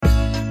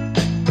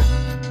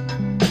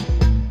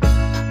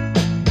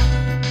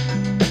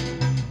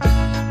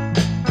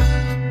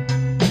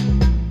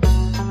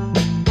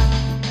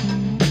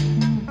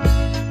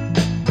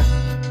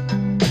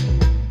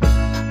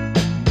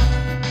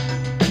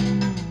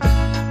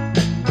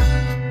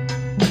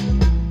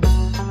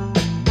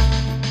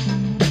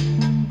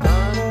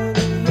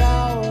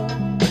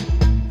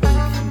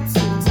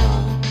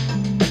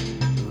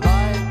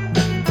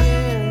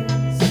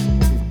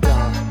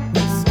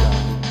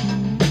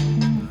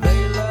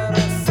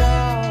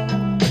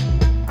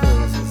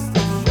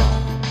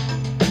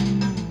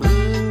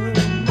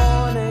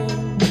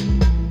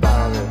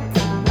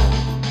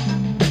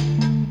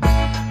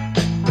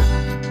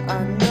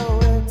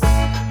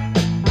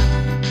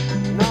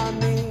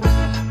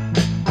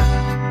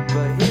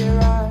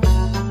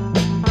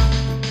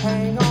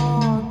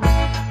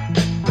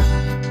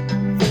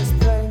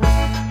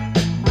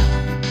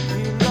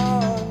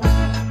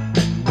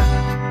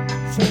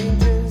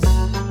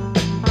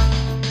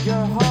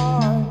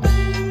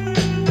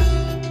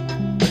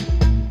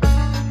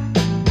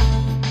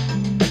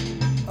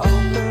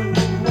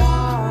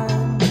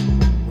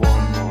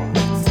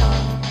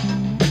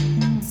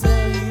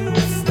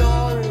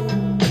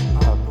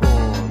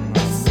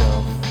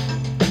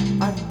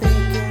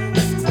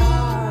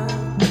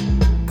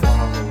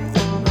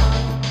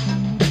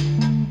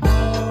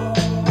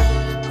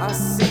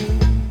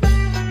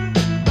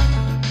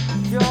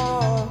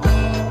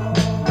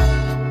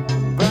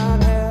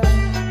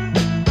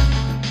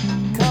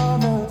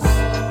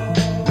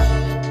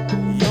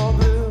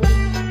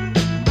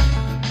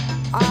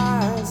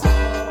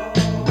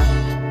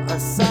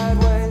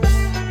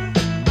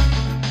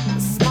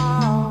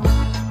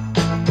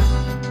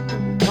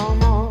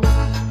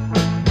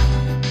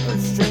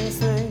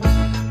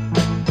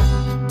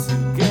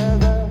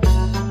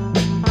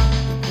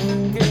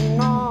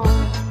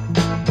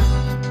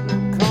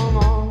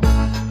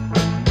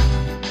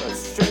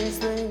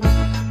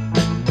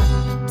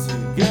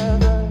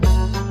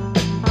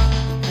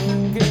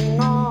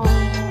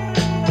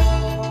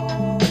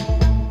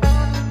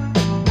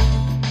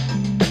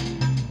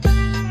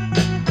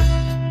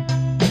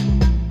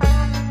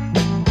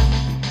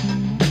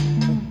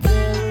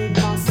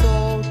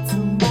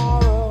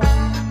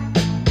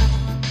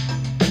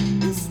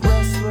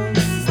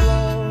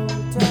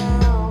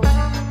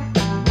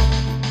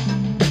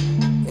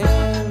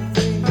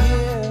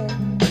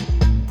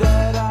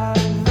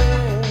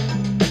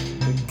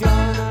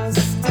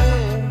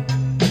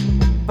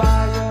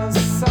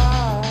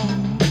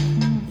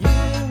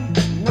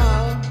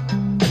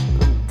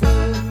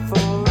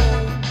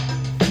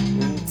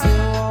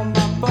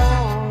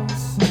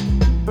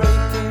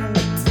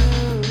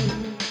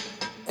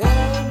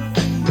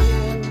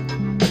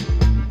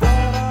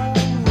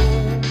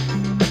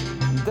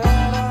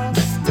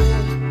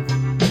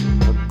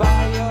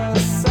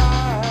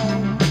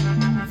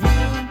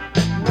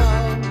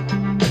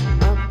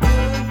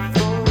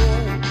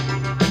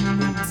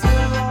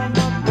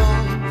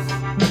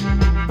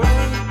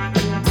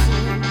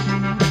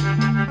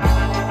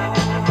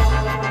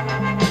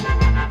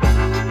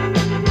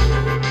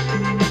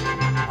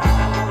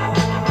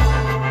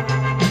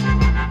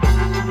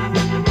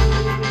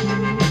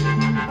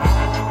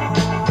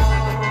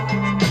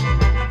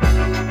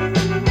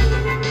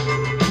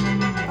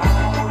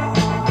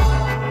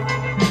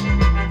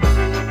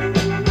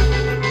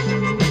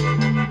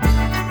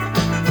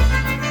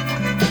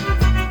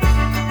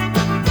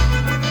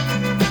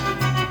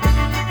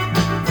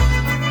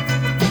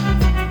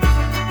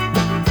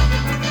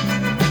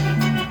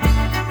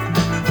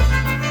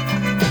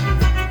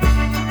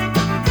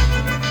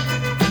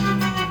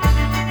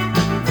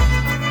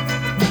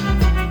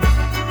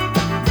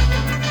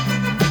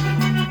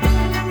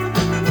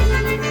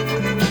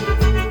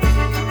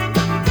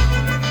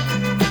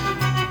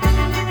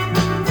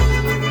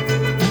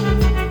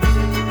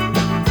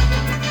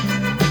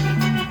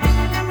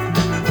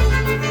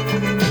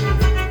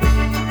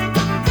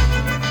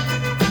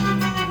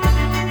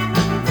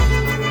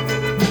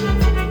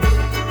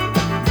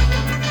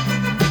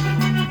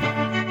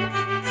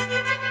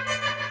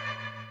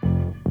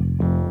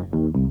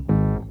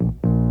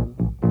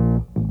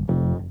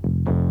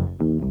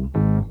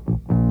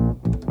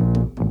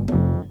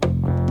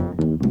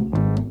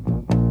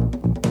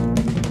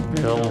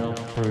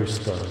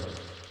Brewster.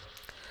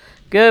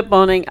 Good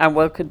morning and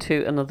welcome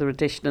to another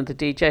edition of the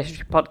DJ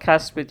History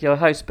Podcast with your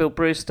host Bill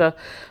Brewster.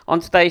 On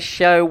today's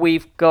show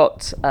we've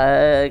got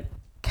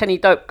Kenny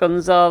Dope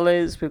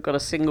Gonzalez, we've got a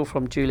single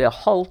from Julia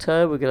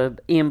Holter, we've got an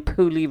Ian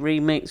Pooley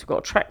remix, we've got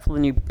a track for the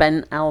new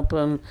Bent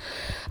album.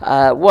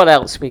 What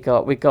else we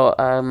got? We got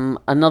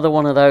another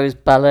one of those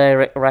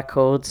Balearic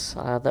records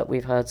that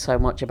we've heard so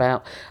much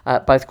about.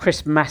 Both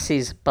Chris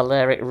Massey's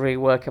Balearic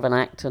rework of an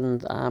act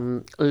and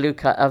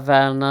Luca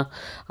Averna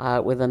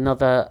with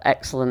another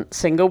excellent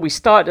single. We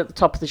started at the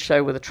top of the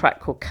show with a track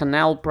called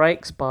Canal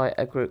Breaks by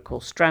a group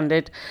called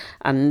Stranded.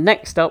 And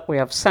next up we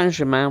have Saint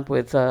Germain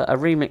with a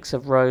remix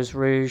of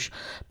Rouge,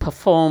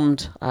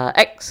 performed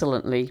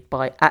excellently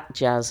by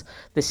Atjazz.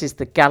 This is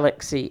the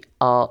Galaxy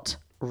Aart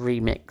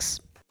remix.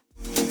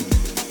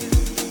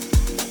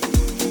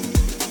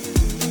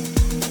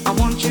 I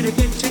want you to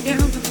get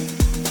together.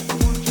 I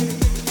want you to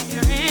get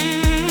your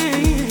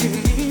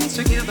hands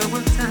together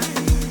one time.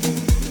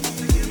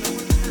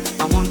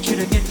 I want you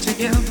to get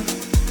together.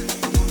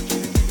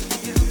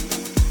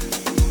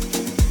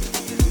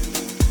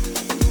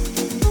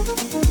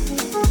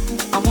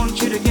 I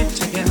want you to get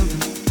together.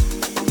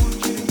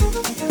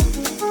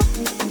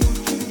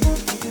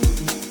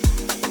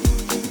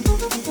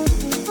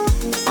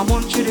 I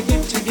want you to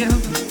get together.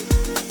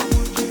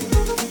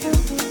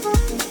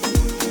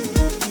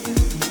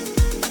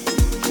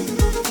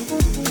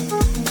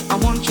 I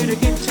want you to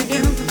get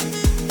together.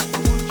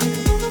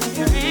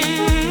 Your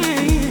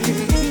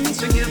hands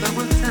together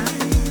one time.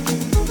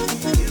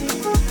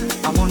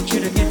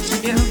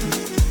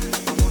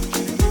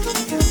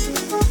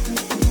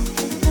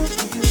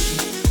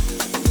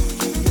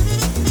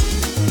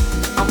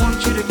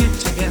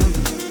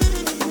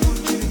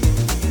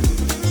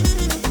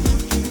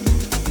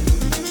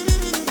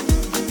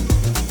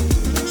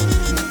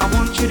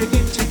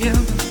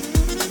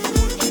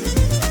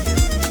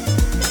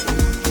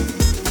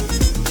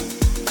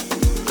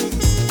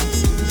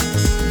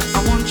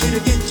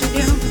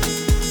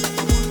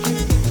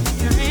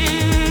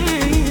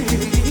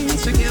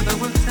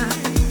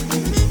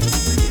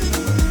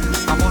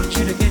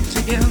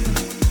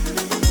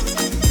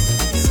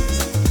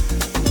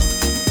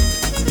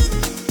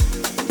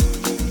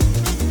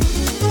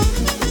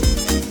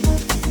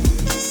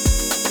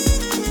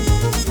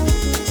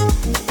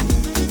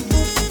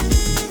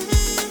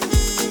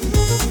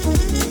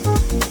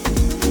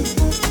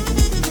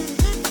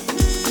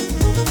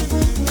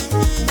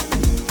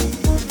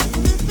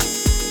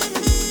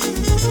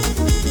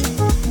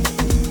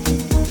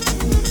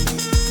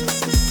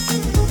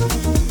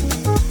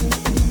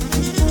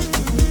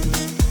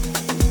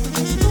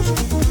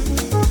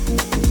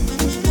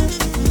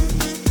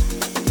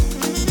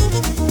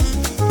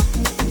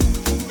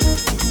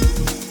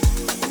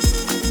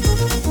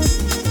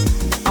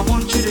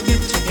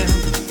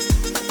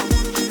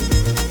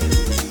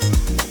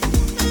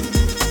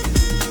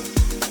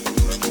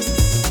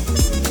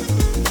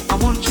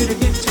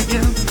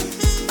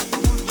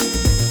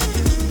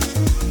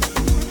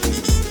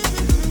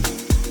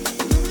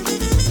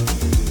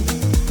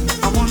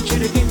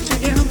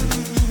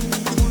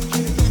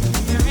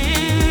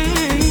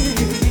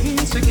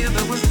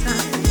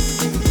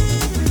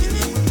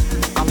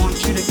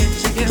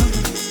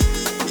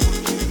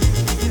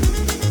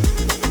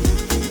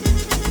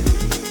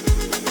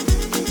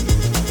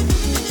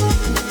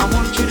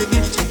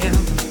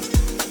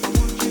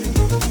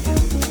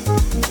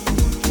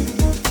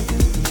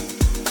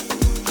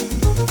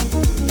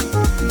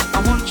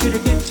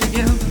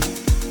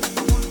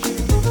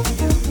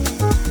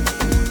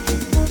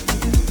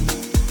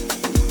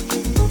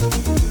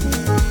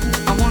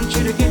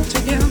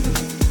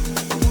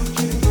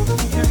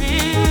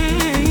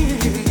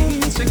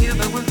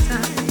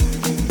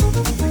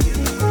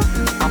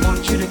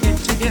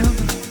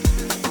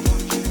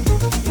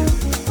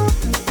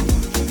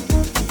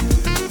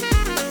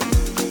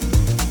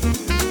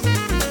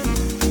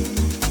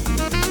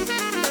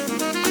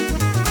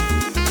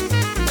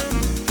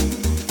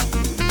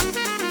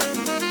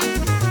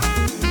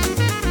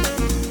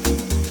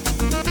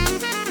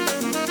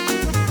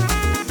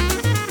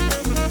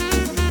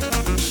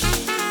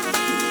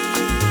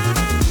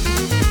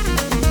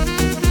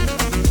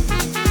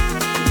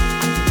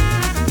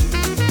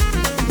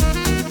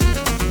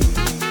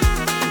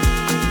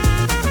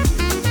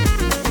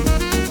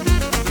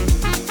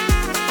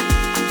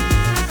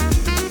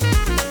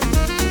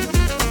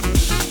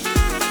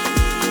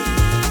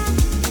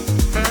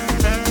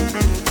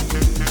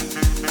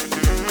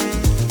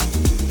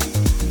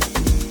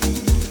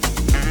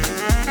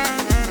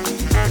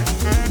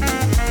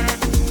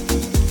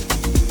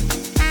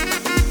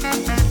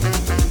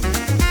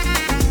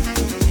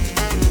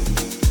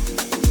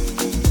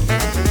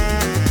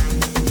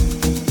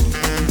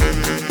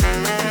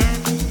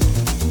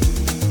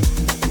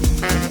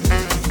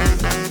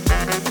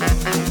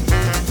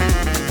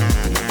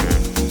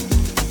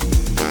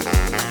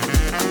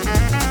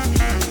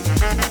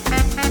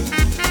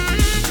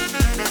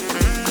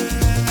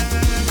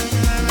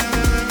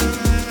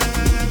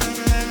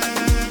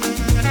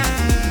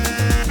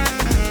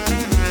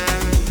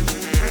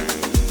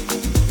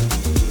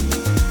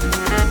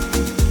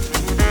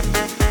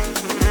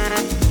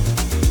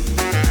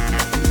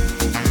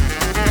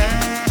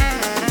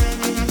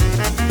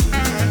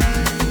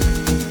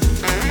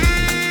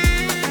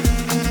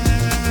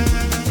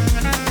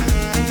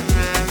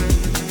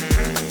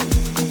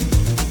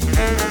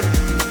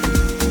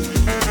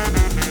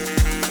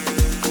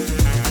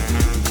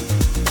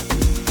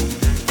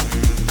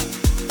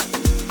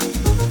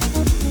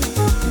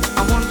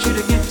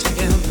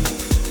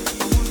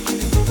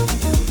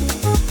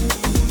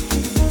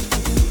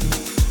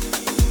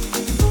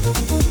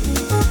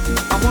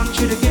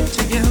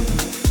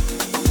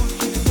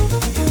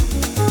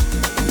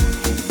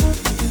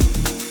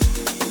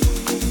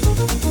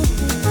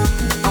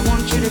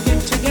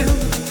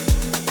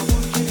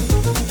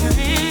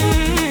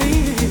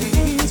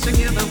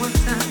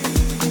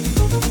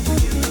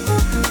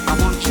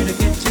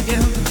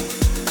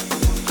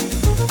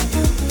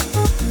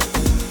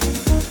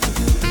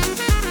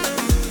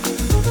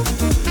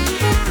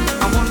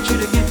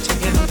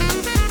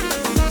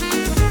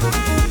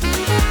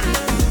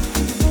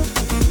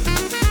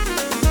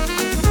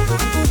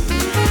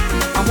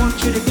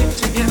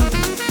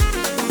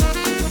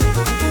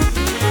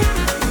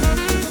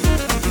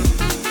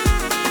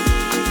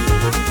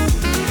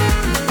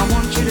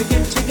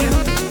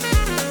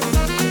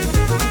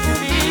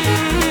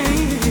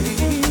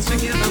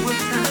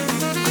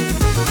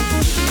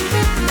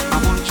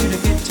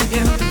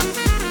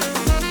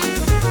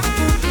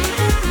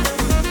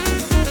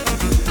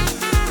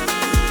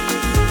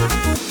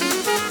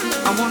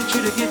 want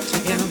you to get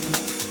together.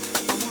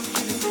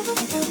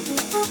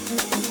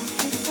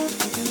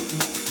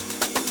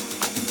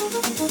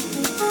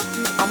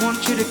 I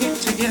want you to get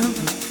together.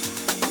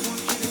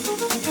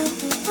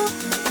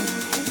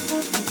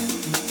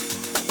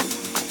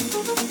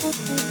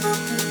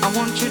 I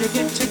want you to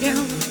get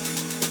together.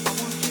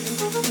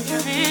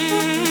 Your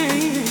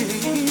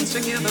hands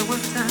together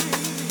one time.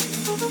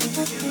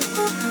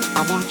 I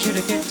want you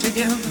to get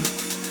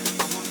together.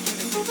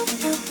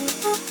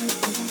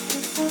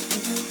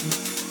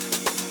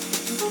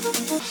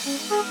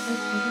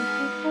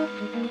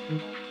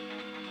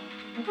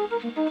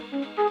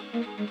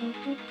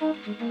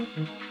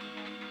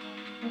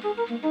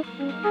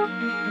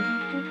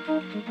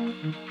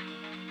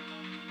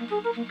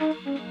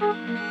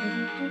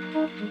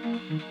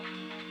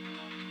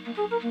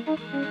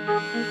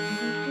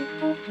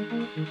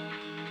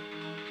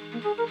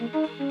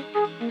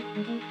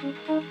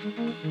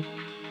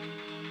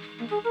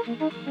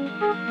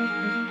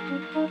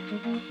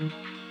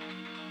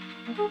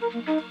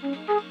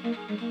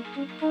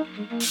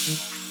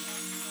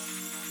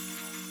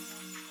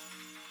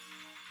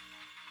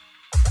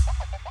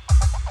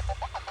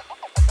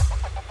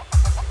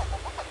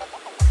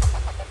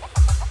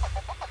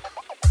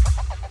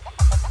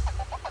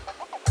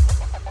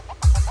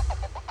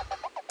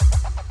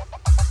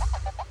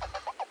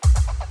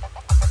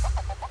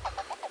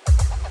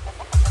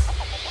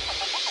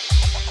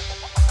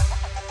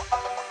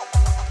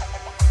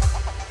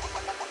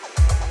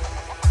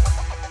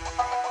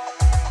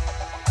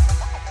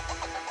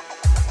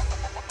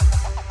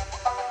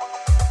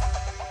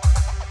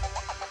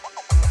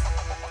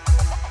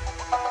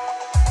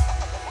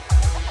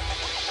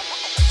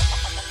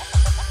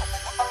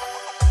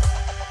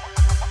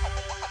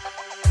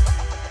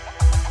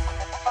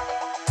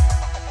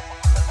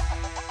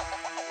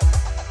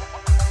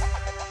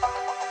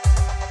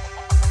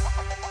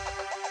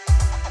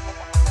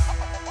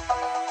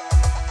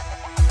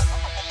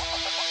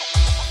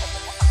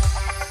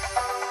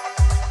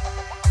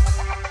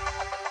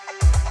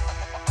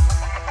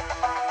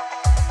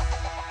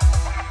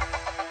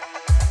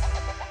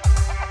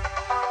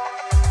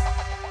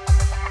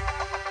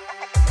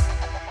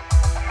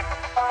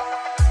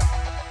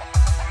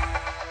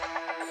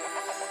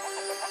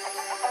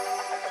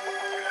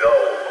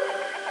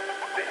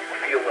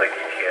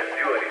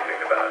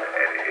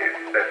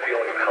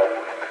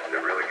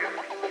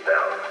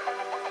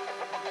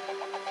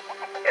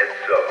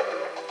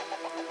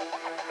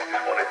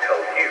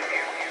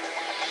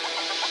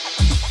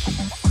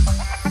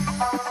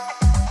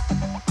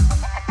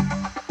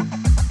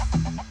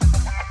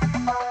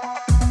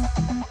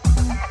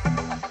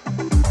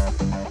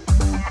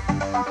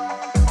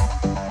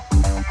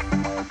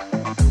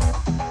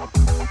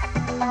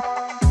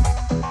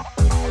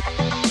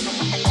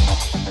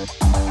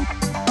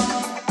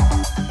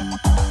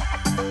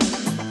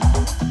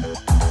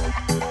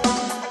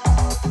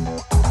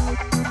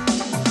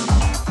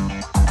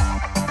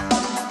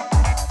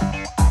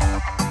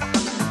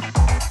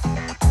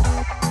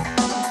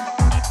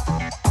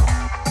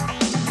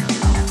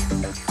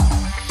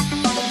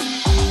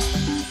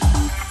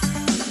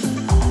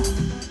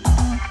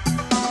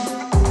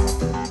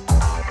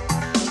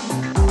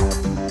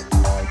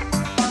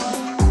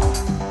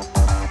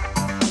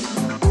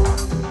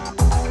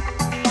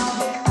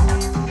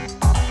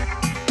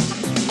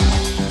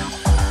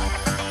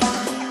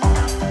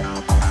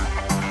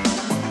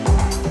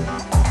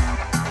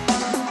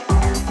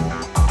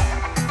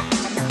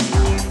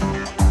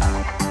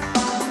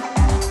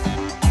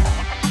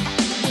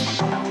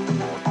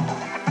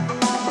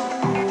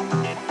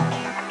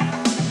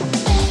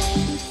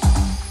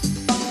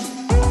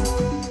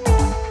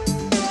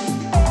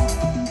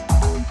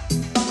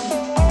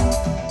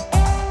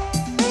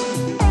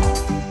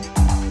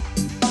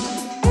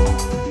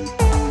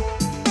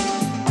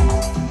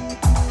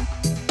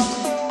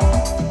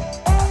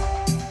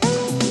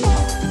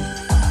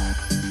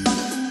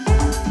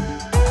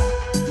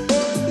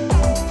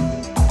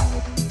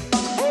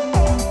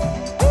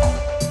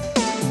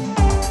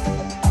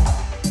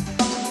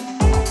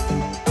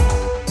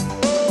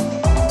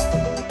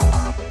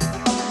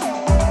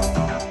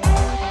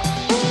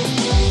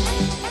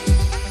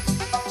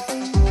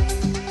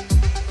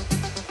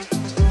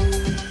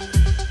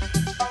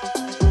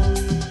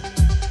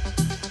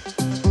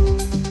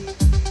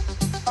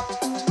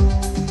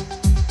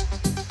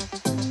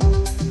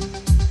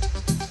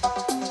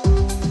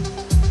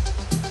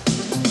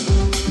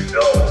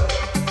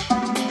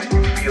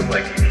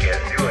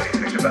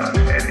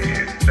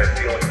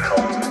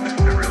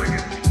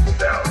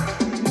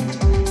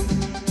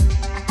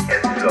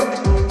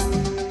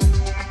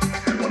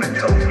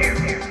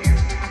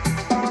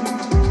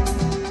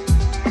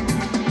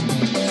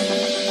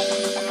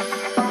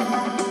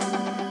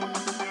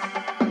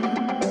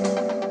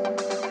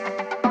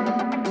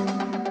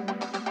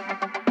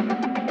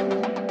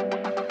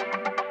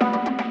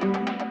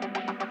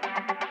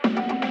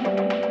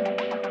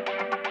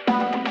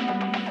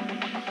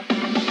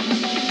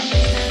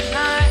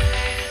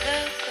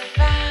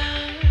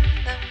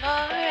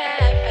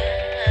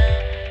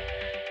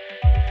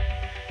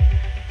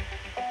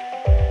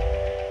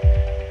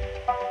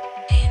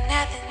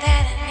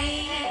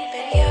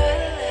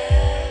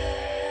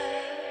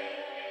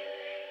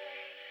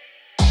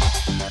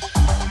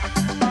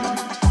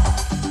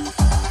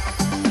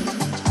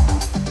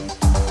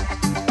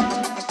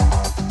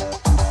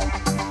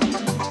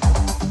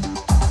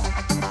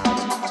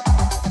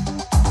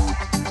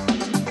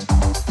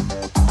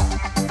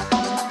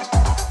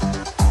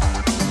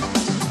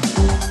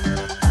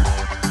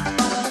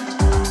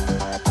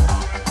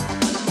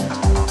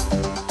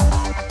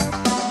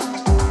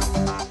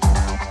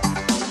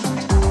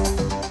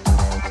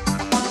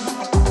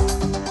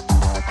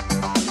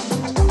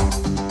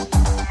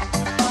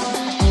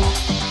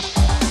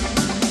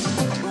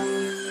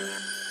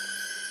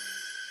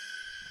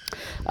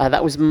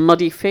 That was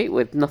Muddy Feet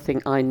with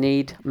Nothing I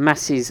Need,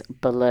 Massey's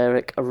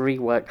Balearic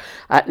Rework.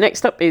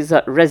 Next up is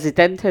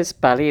Residentes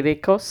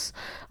Balearicos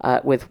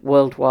with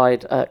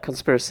Worldwide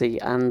Conspiracy,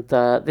 and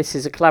this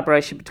is a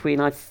collaboration between,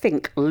 I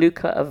think,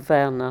 Luca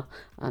Averna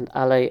and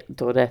Ale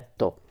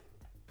Doretto.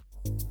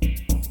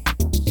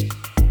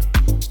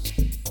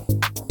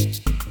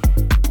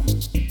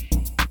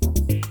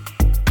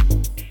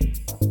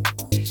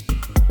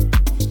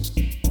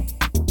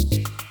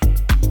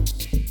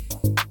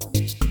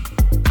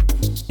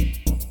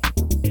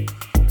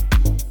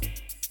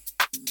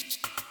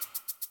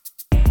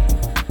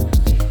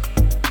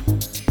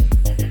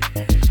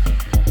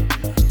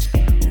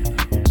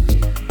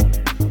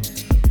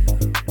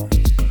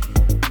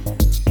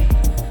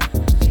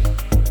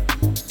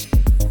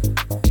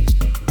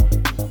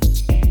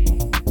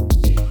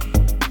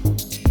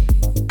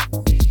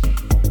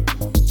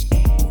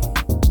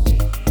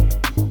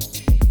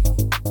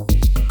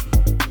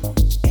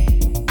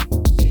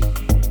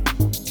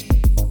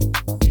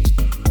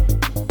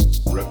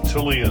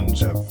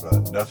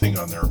 Nothing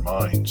on their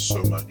minds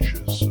so much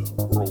as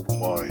a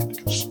worldwide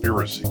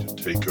conspiracy to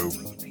take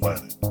over the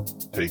planet.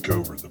 Take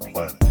over the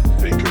planet.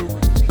 Take over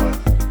the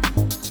planet.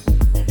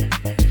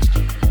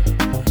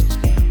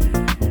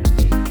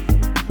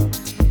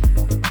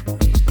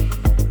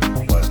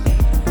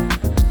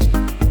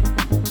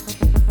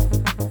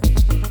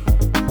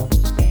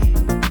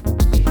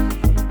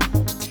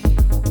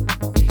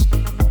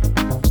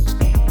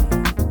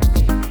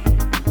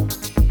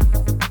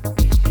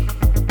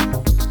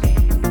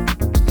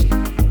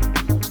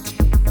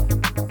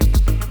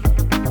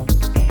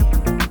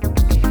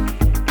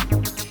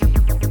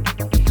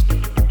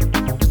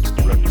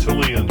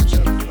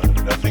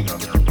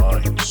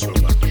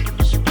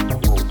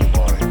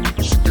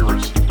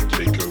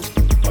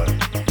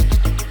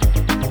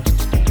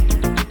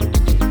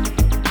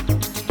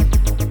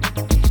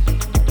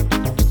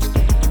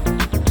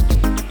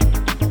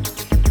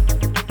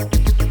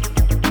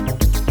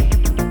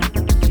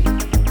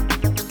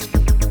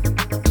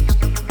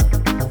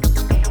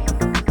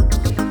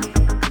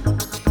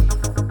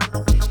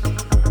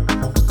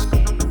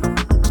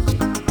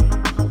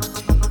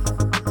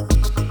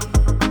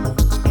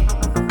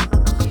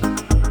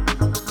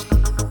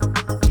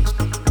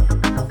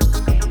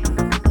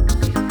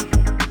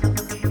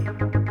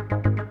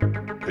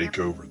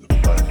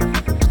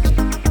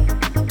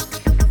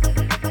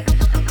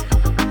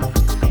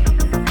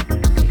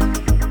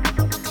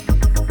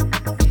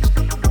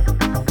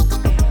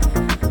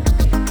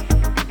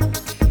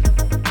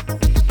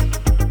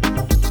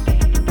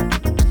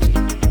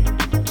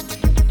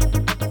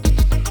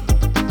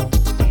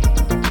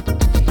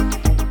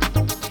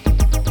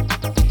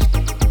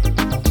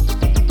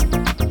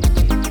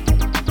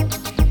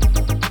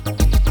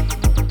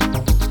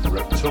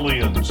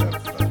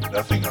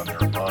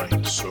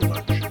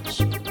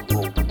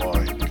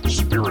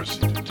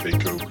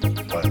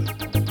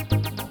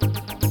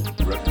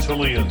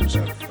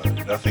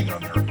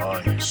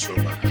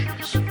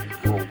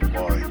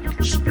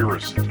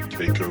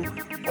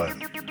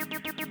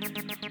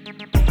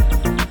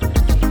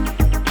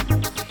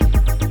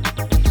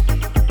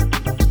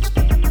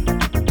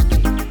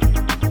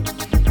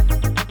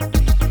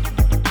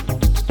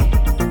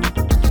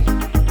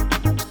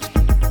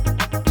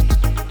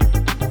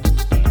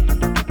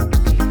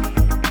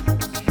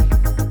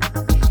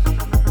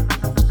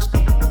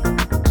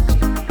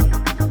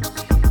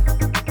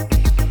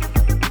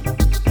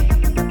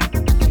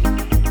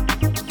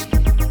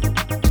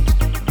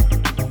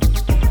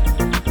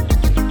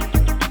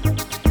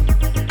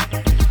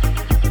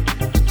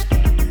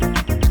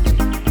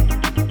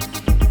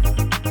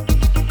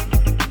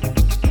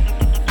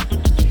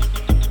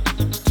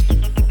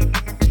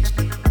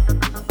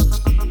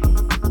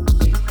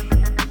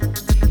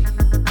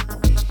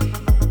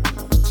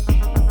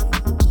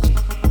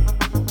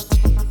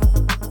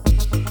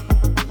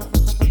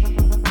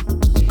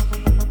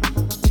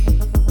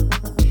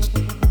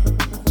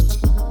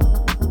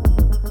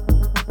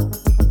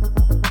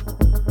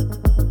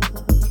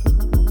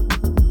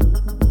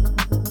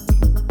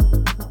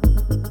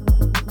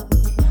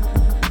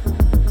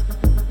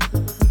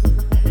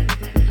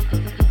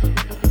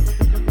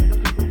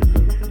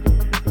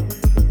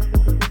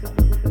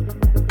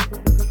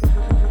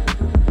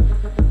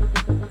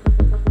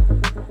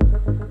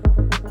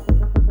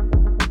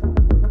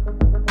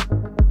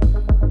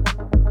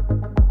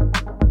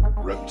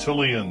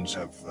 Reptilians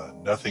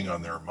have nothing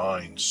on their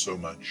minds so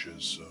much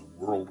as a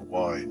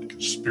worldwide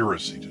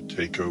conspiracy to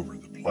take over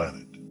the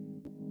planet.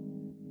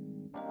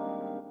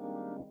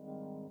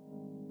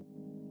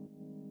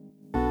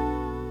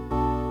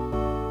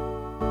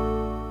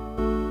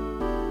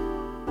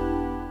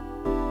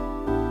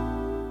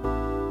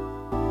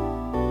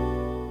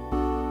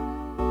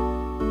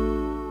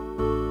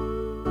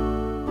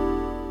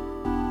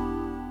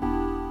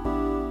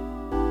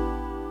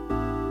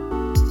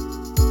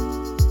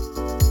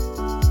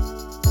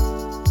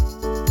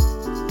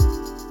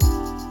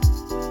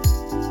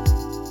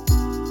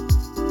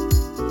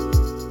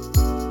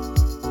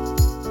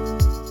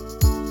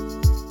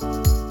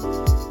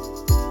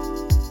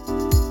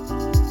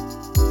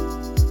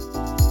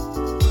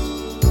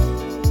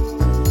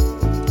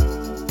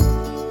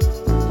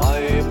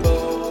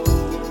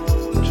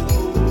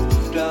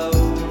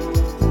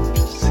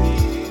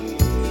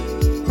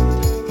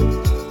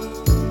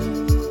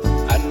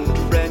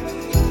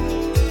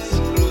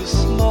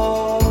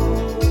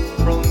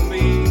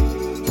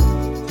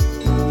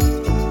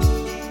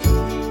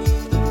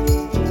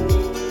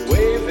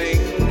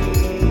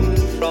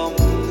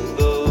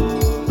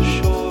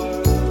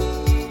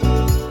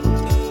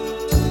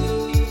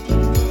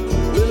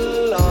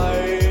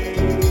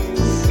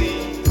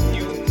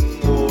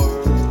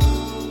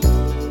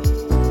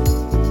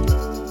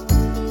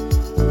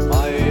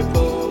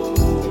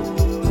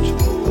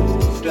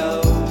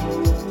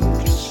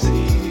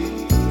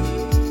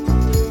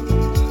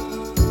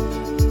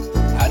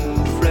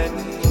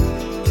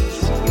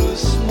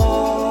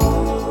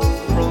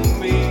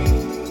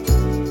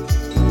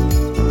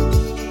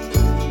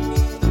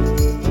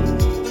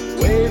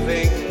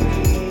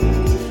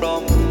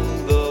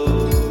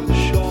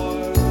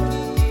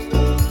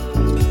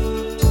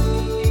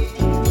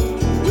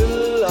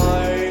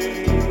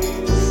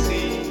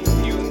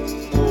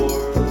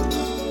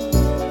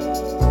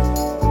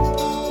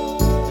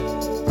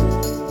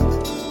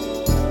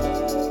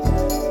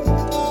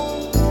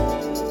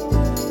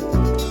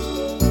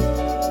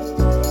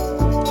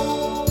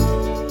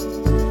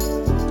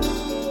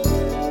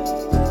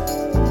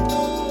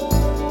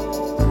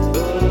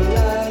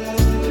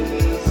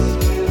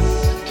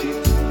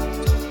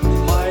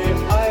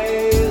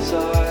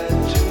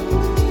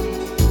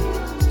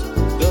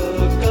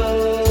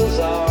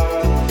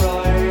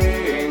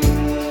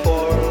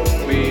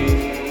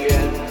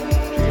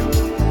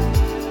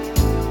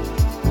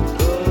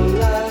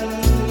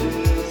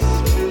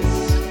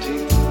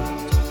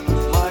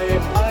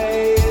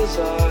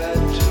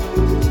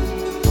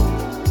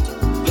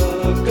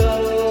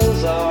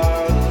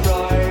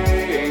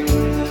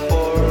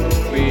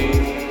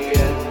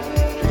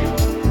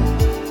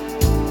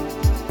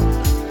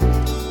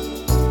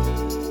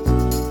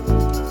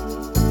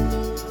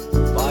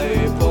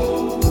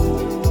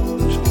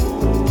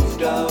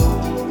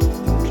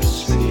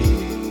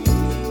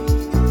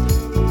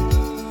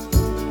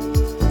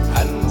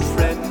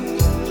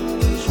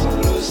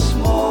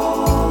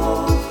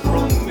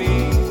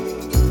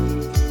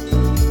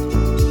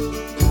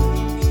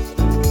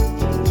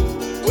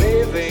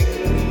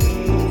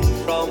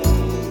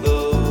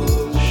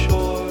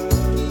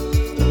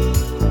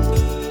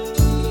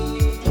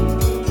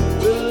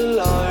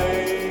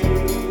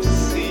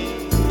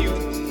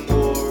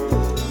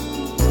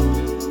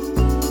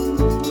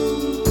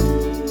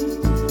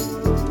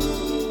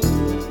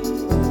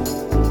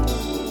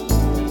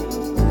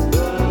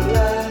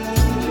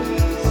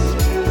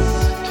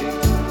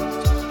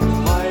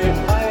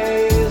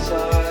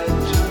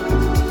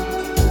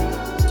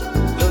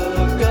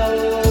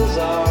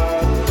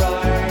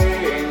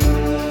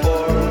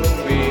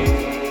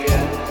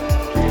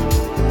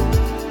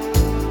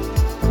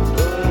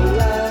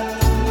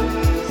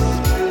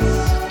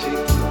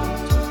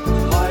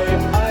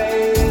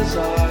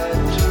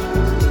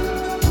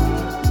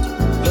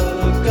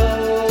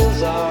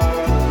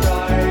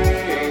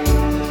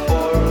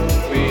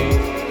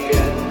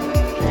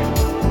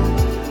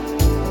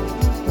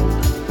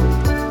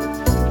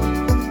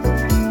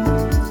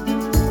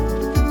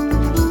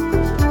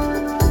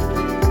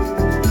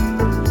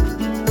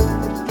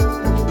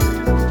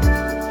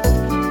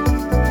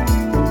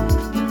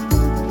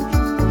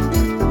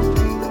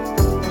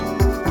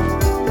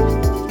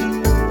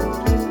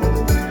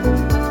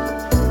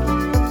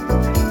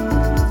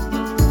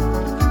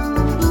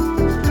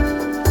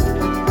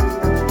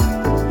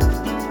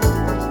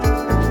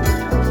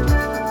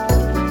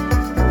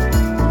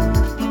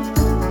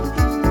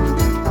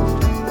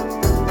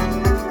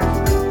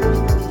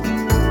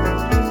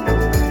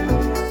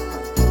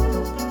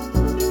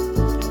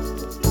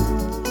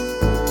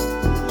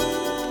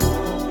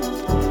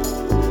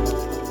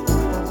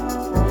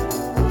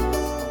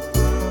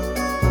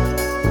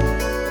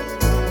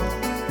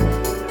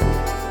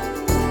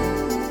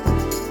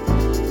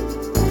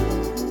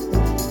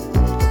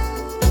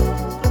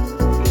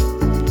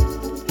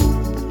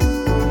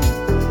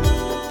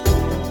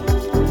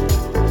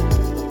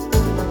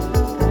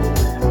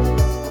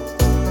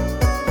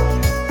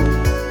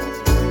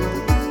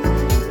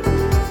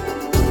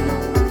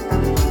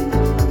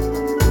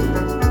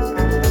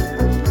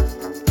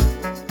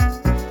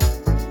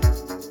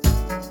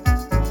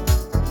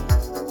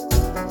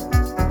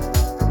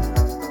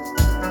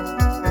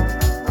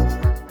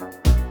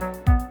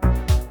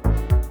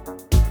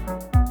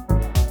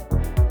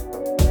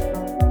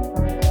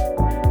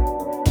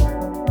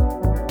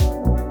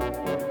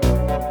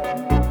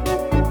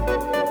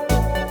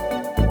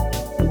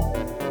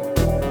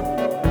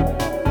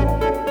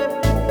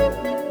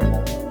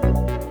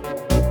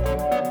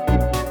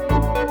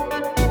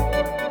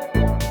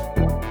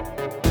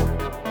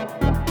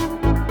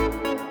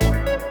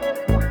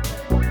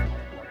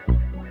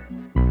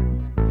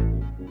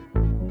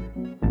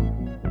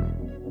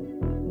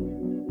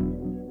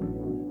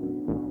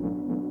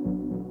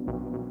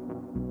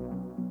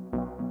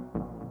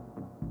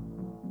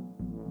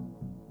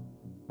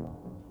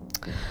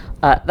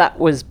 That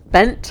was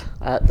Bent,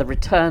 the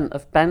return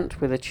of Bent,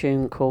 with a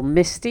tune called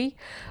Misty.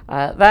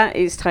 That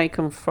is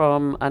taken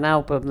from an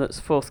album that's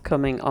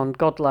forthcoming on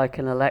Godlike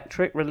and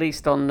Electric,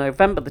 released on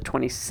November the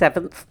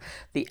 27th.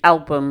 The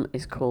album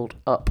is called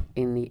Up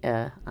in the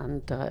Air,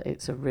 and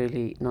it's a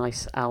really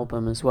nice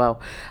album as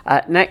well.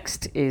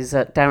 Next is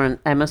Darren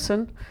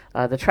Emerson.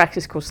 The track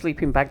is called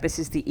Sleeping Bag. This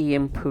is the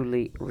Ian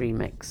Pooley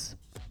remix.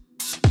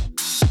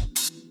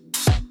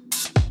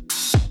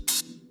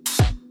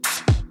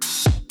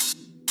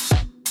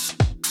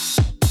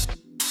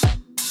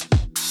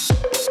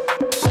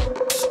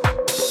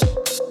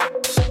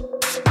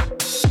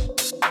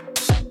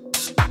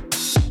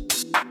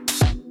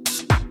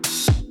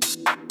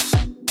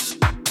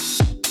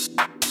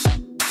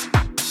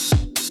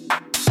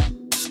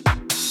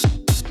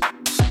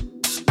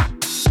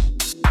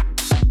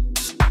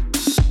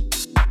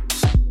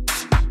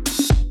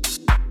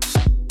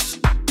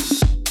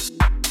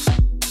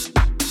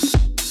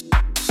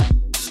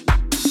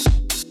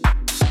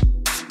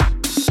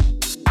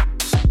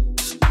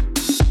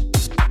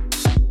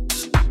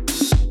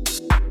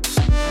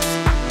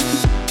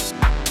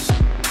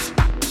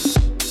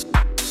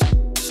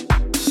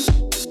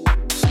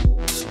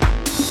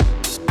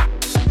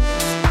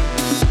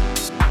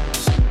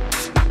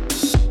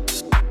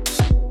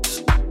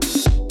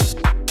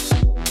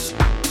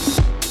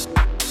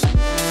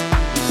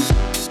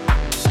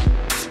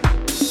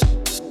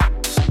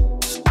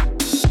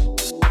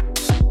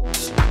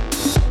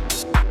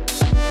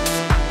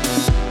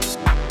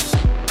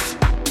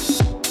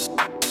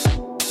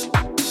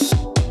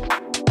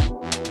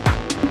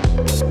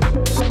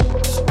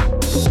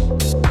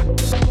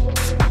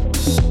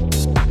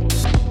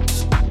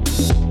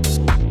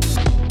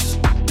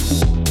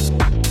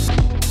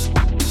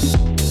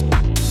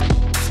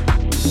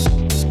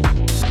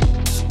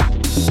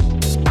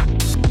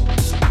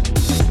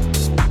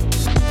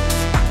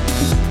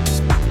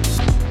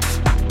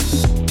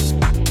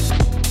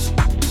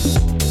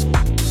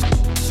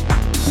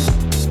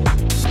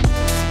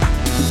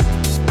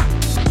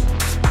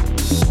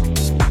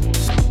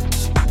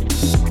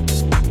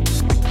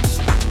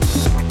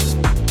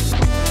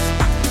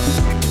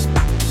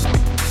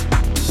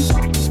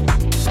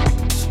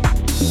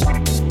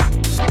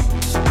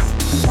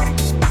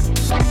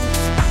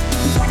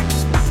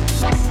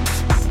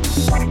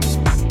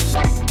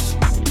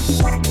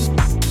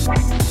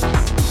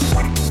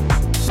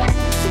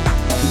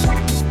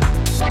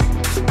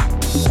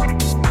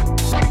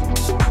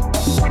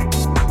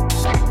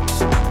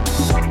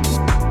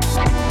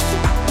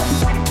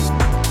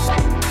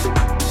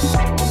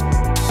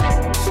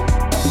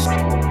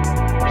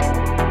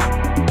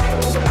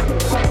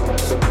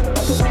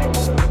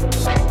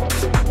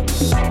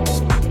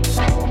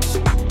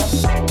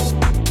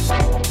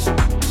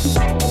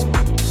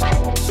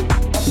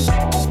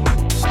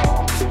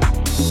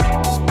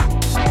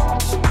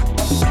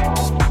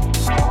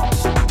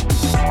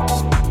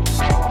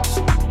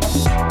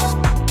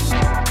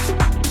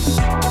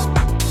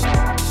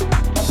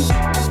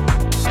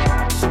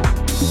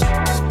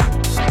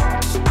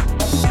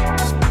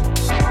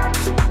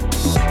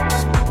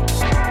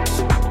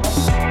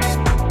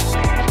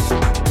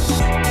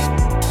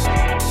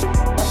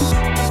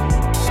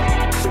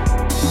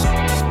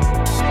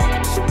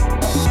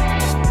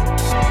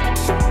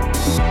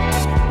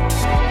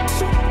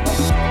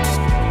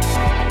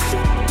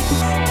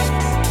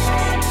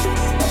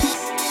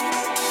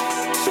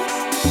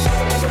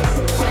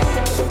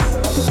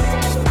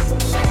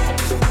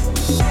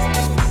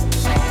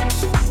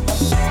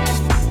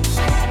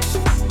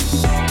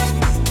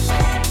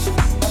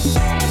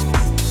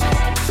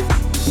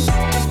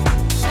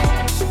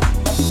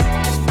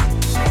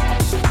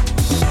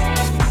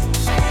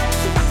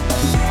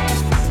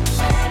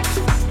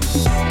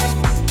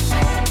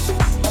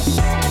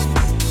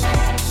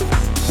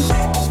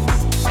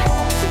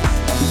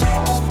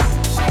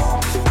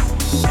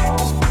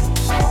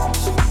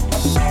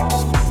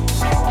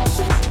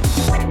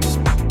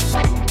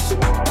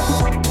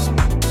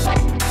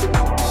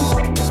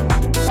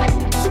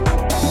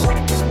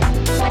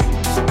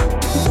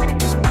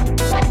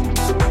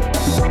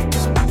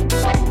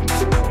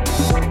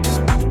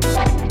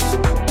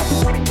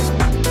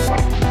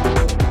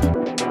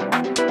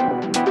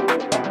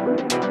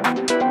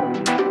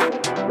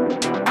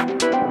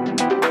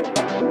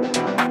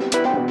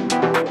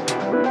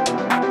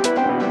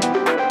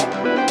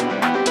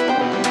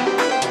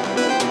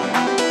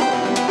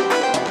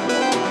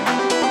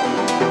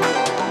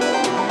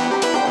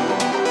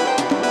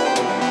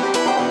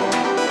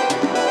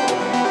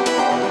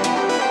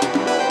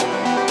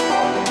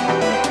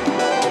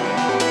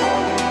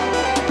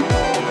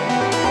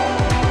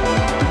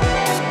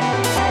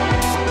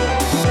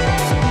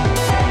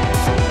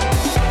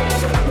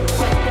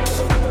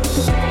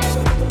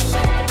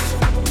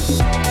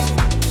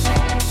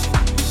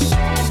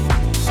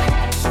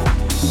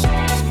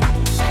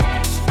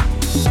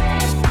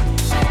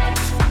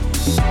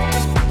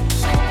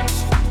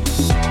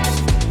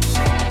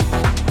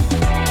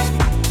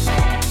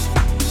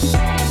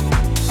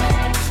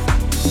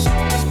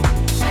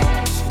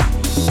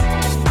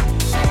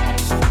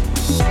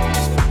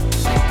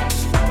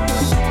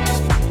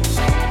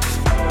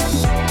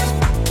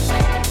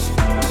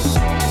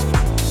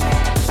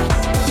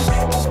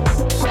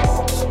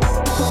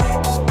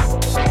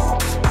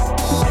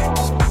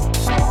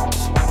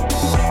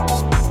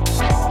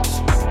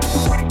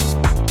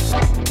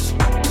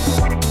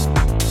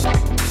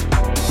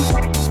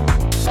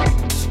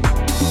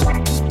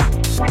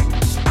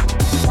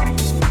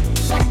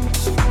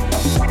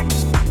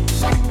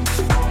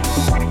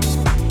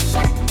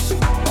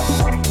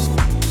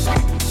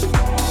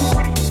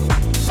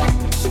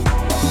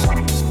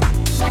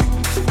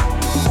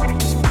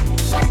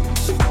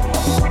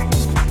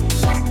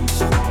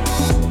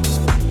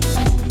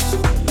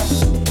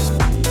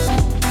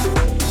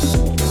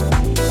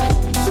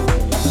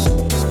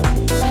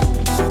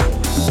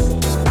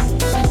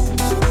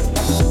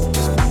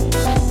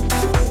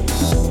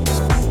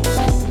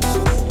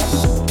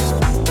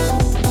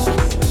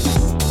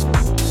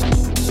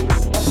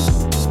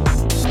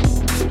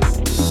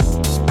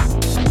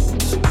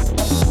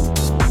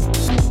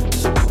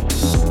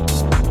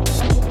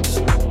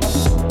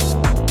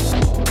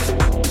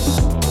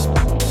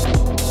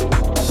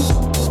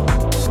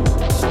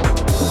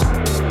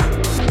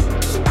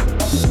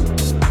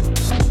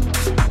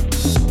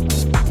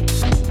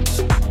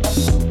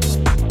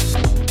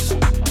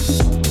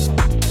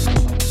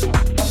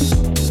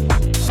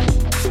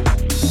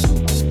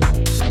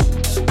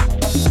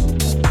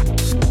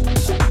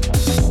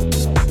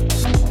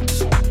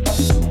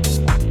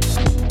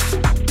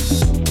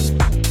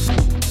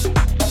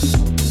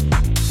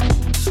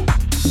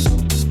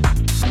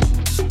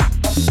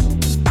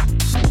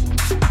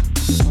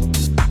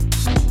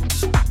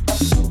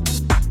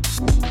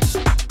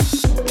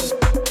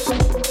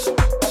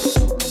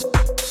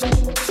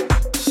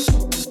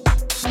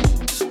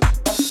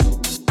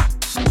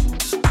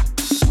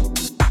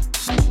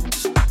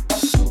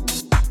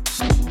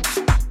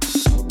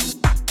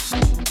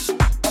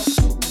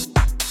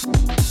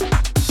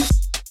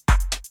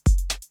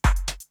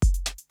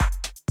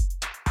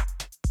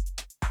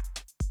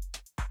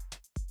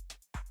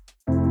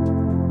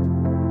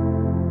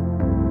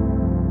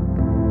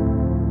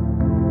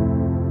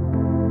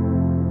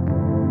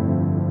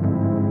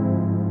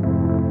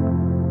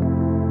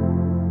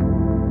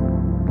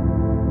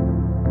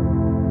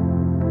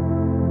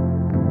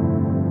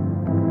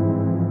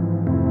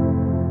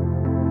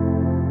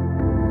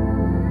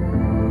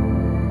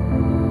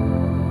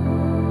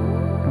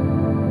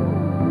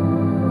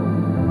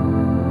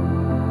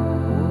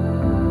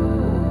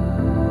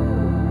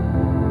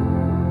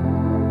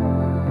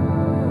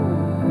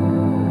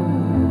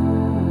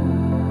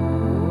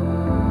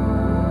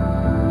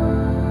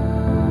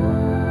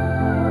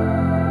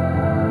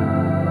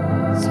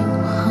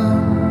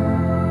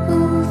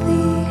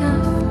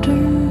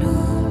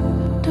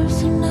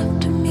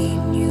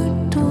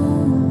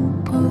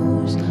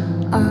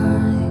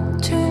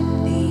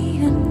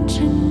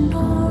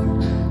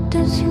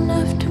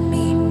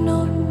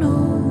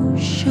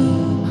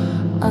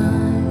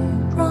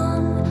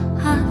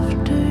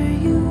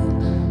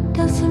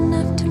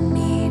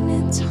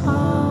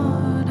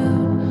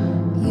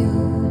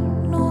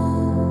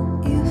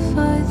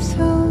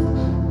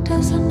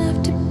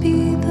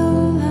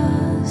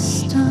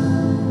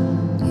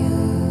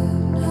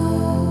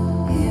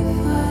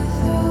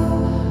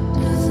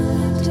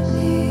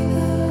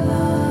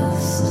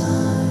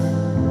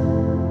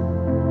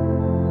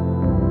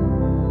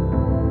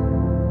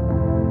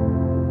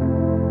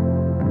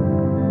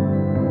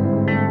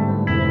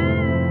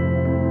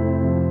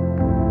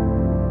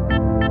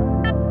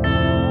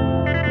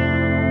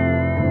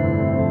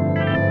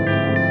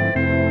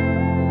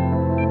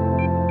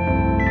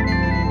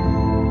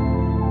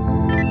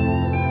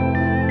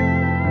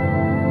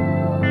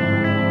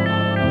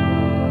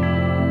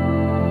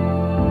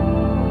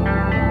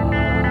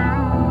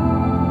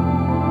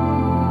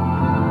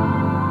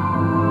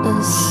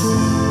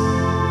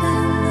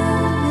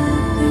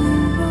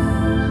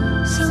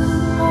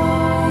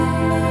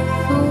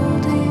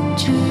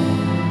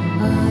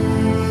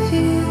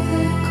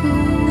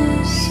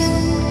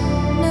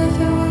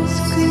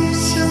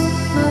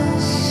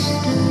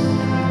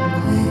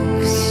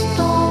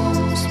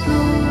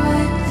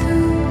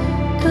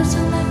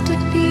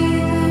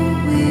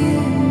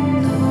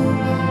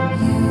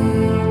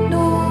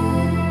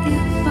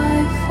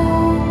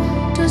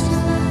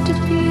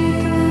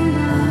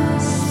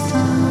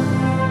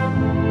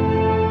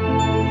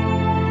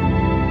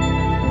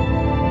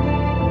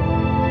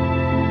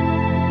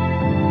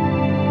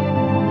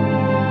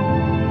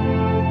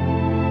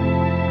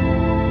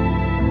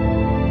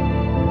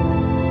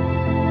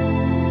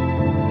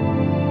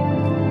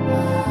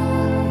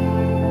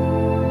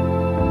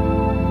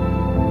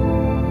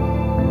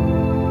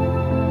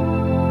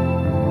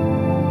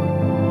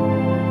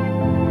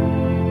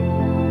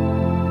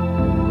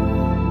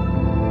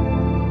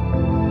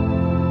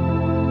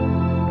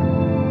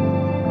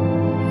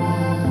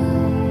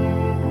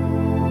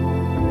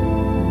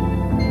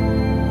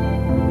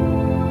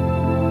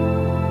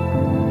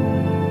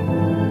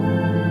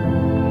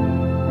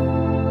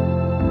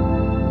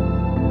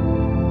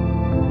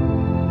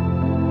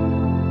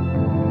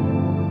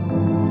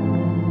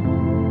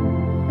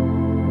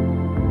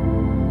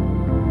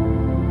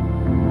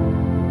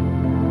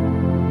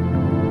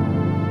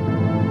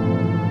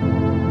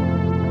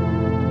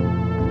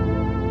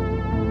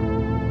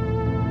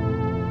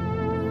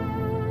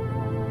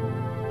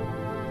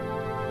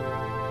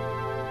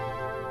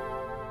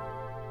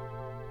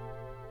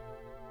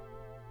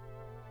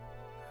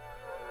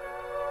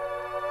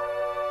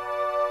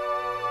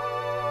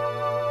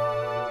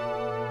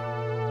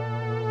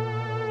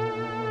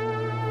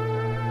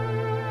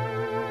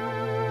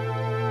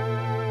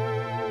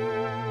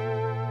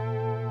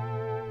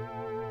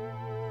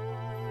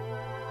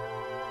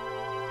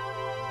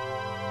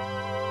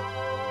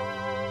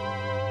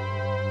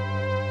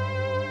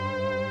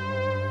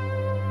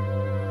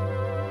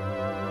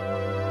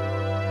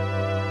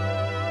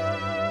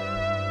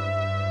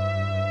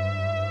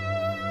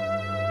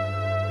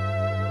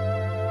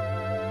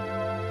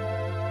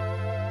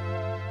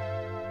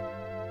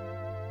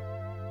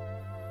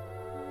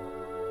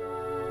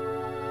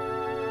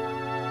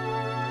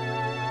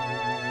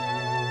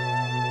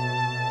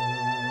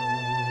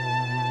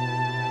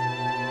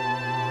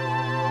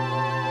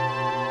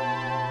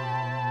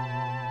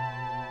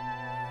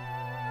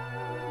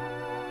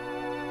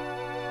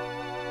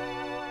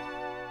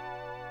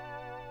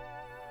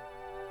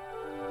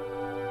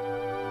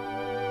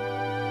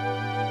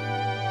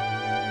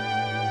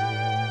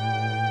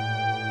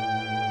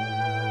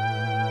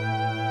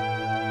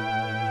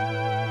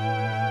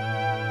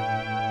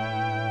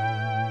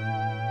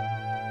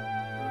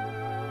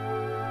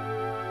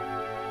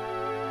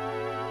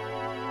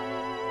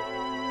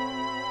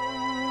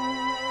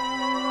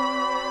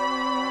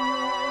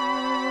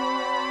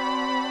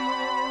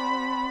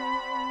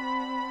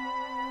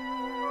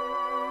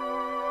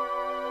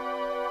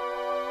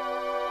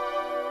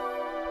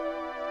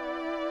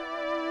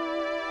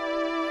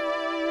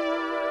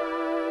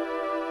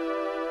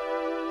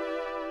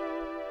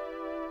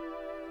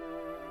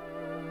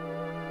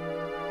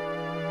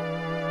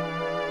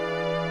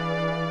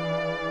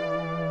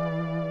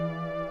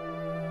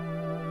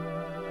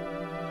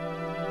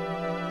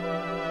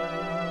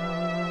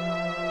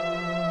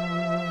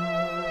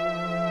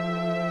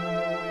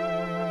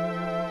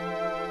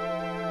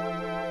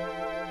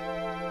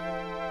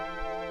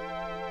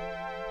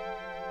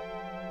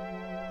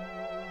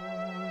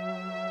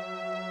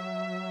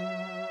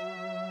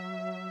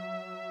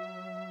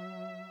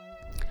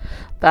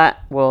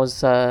 That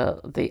was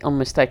the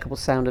unmistakable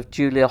sound of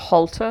Julia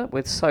Holter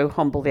with So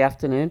Humble the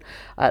Afternoon.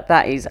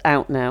 That is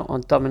out now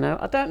on Domino.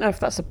 I don't know if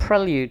that's a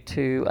prelude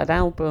to an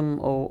album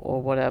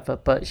or whatever,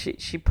 but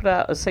she put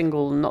out a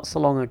single not so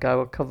long ago,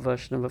 a cover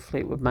version of a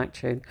Fleetwood Mac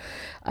tune,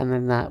 and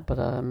then that, but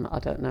I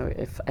don't know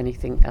if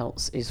anything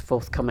else is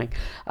forthcoming.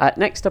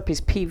 Next up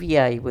is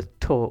PVA with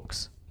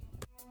Talks.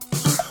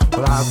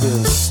 Well, I've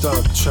been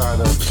stuck trying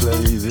to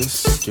play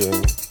this game,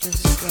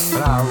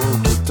 and I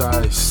rolled the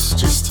dice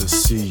just to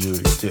see you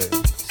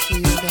again.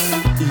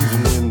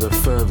 Even in the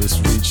furthest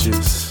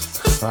reaches,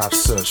 I've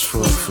searched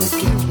for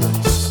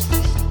forgiveness.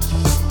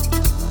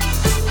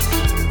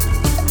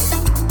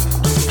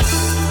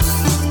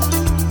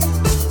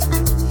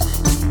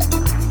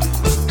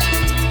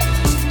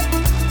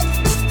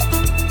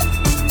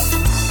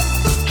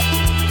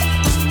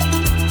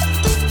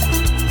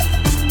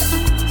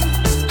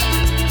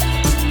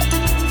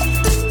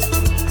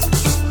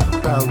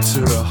 Bound to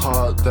the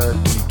heart that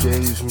you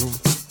gave me.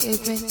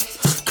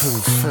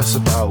 Confess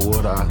about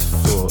what I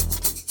thought.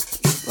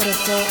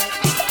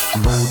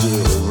 Mold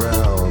it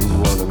around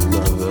one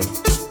another,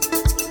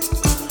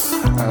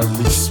 at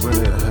least when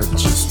it had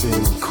just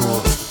been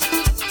caught.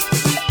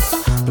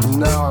 But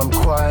now I'm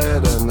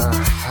quiet and I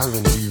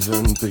haven't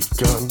even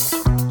begun.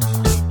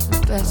 The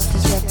best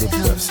is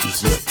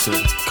yet to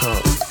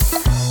come.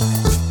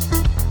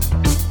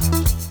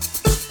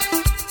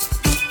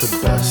 The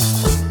best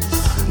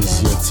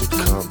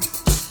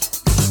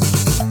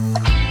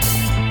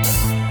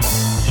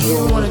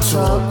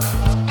talk.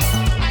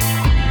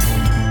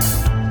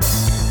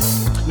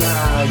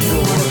 Nah, you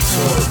don't wanna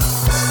talk.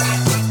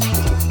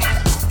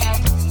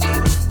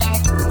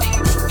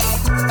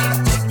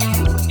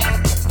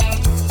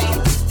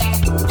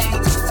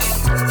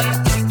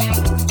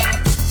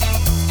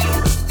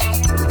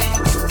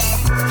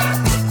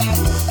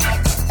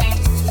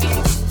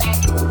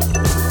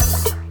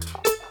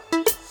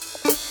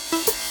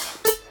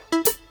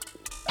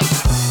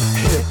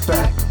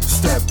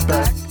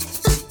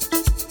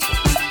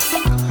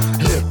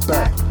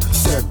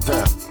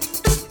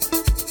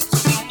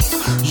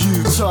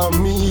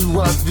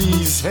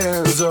 These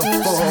hands are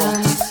for,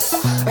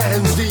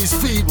 and these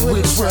feet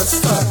which were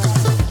stuck.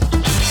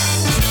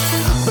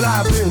 But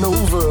I've been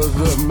over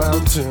the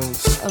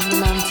mountains.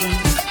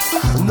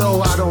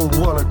 No, I don't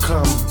wanna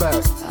come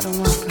back.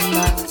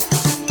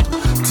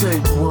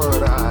 Take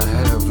what I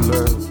have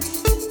learned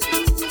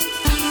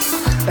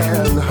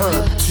and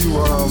hurt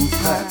to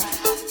unpack.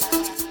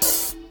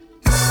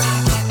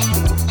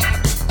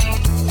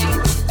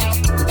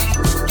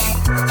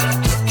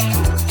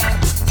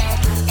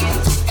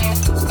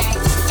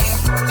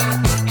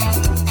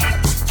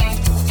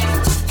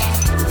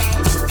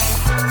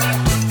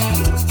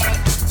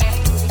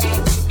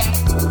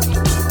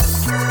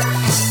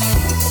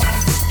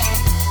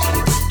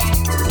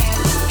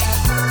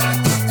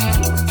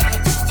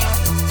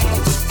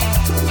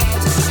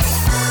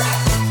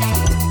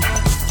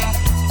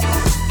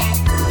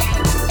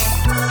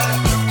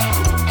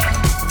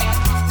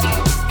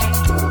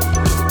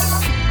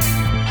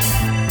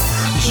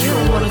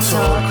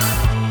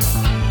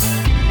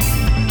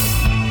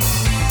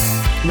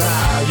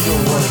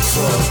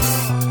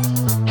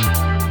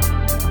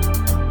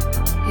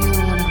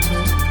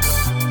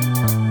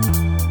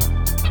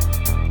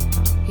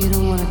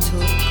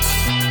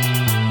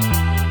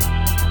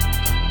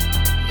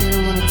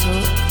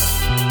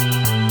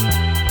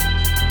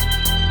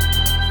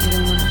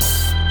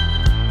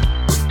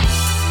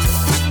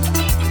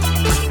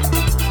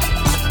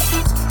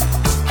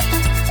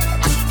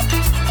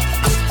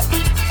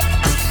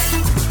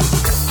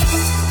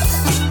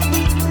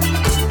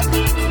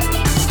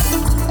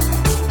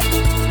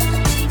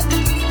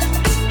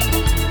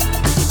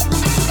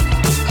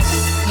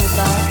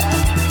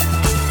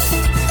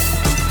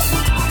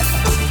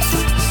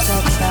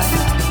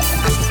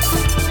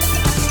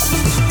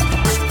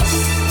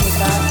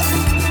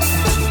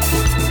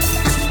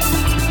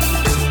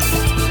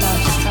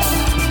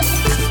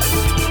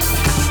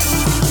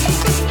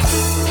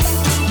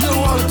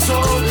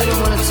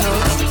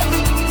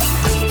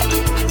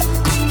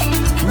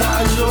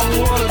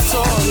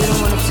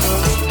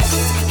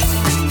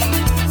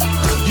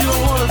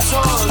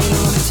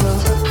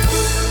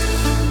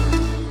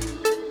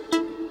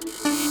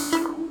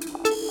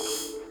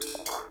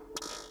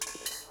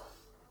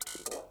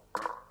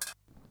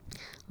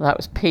 That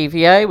was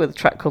PVA with a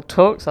track called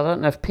Talks. I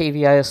don't know if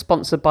PVA is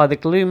sponsored by the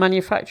glue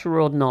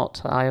manufacturer or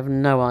not. I have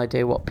no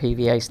idea what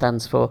PVA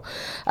stands for.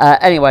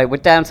 Anyway, we're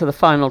down to the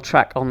final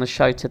track on the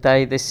show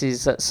today. This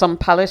is Sun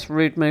Palace,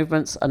 Rude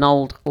Movements, an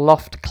old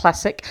Loft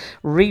classic,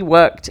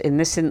 reworked in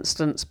this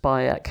instance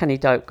by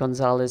Dope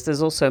Gonzalez.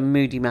 There's also a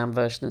Moody Man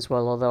version as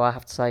well, although I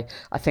have to say,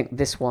 I think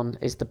this one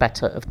is the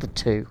better of the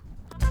two.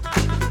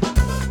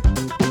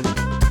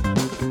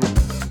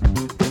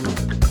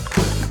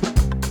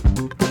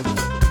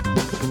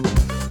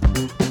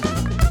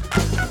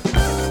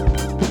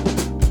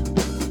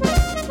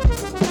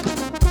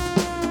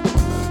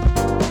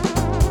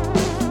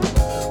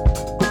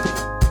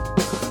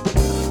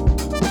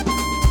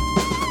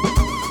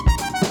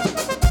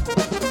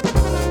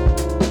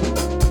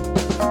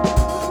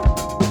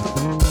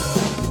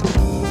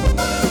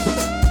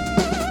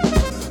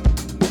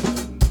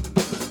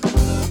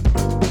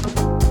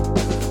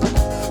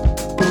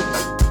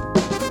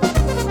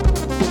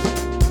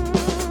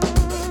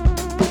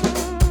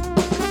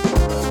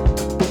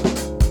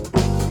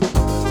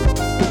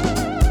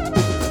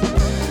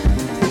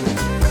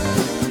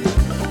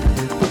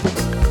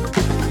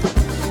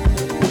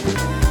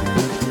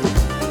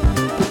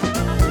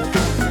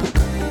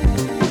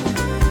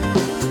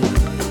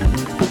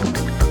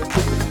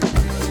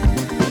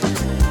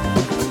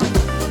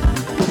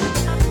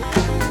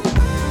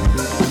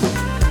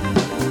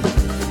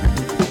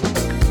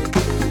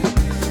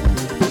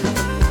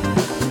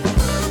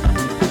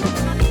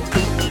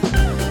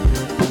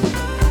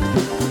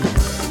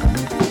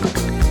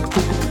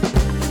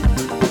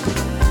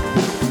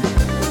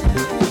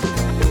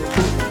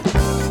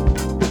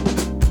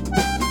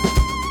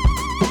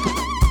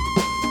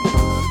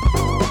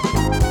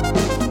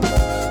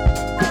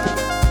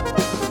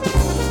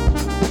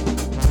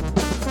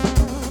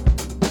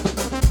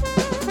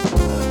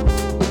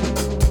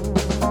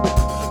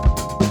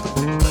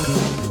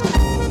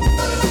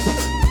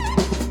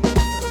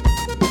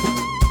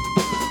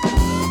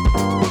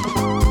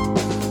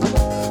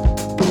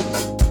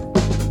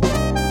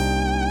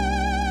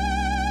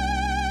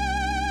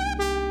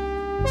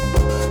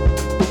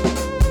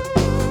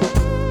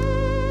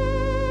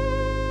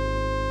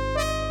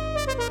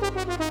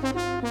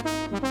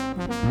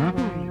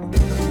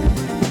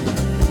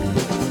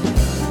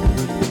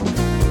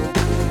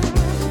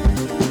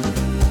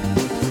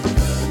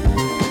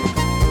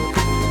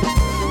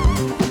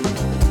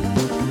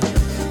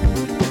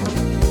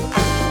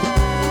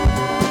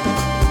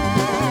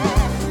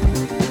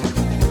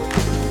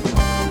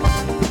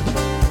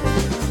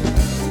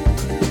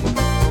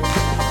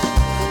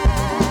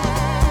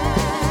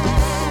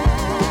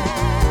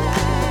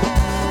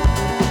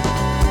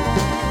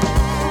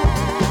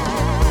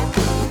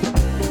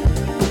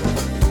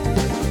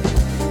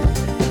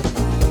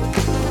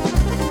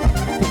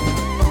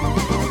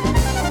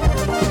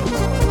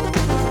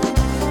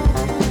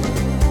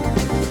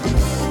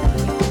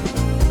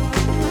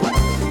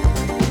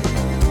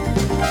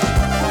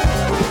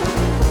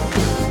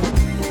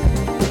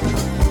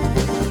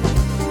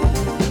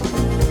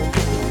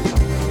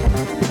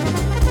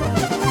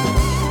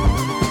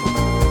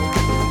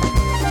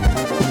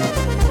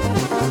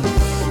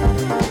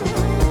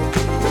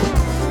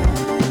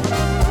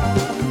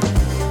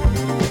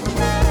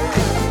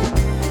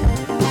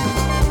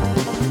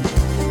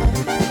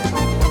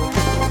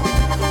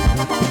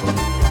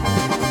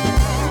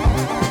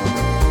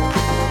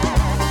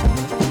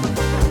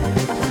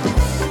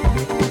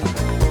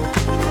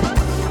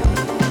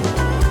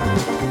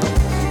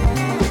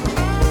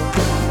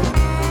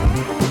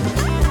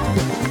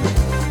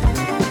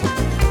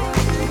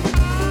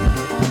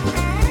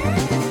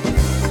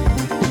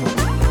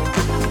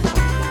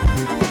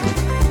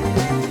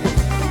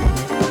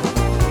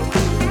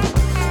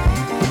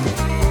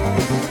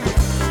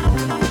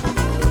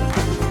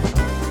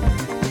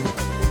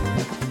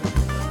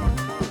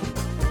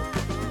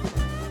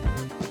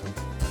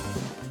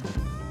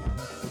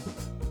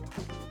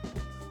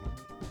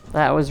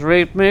 That was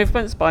Rude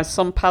Movements by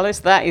Sun Palace.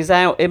 That is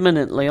out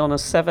imminently on a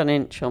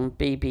 7-inch on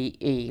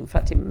BBE. In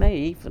fact, it may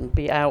even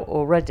be out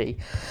already.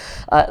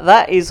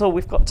 That is all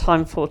we've got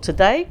time for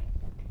today.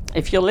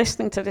 If you're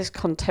listening to this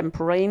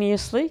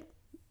contemporaneously,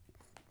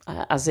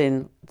 as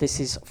in this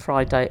is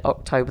Friday,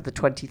 October the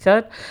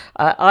 23rd,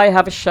 I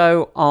have a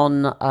show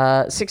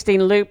on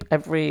 16 Loop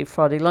every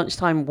Friday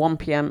lunchtime, 1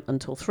 p.m.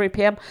 until 3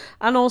 p.m.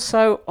 And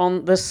also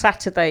on the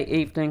Saturday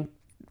evening,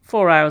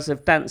 4 hours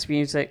of dance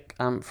music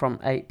from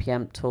 8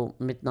 p.m. till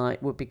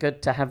midnight. Would be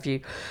good to have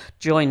you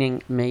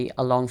joining me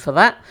along for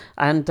that.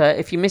 And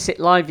if you miss it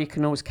live, you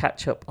can always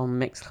catch up on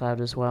Mixcloud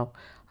as well.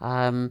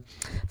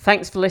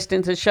 Thanks for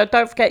listening to the show.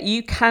 Don't forget,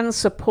 you can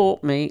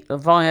support me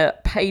via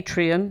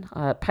Patreon,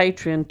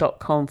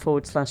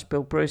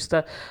 patreon.com/Bill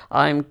Brewster.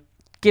 I'm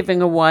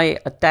giving away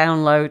a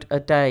download a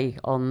day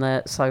on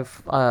there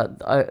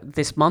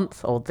this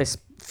month, or this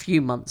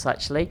few months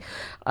actually.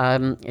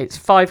 It's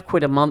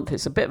 £5 a month.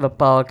 It's a bit of a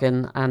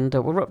bargain, and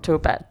we're up to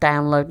about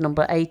download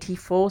number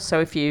 84. So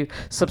if you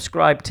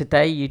subscribe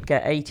today, you'd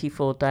get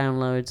 84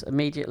 downloads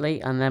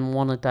immediately, and then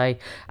one a day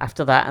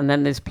after that. And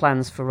then there's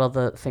plans for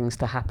other things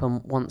to happen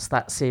once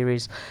that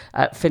series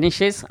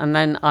finishes. And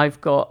then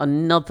I've got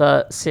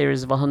another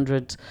series of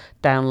 100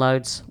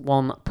 downloads,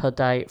 one per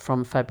day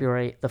from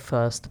February the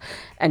 1st.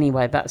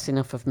 Anyway, that's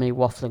enough of me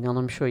waffling on.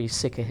 I'm sure you're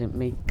sick of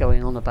me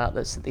going on about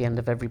this at the end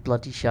of every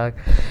bloody show.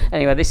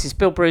 Anyway, this is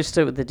Bill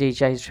Brewster with the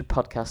DJ History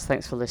Podcast.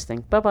 Thanks for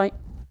listening. Bye-bye.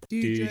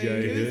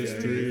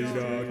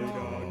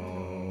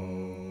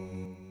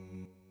 DJHistory.com.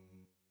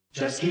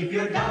 Just keep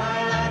your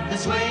dial at the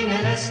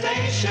swinging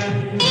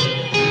station.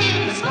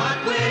 The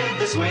spot with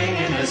the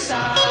swinging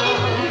sound.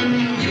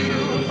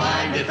 You'll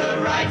find it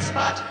the right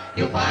spot.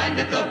 You'll find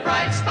it the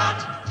bright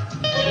spot.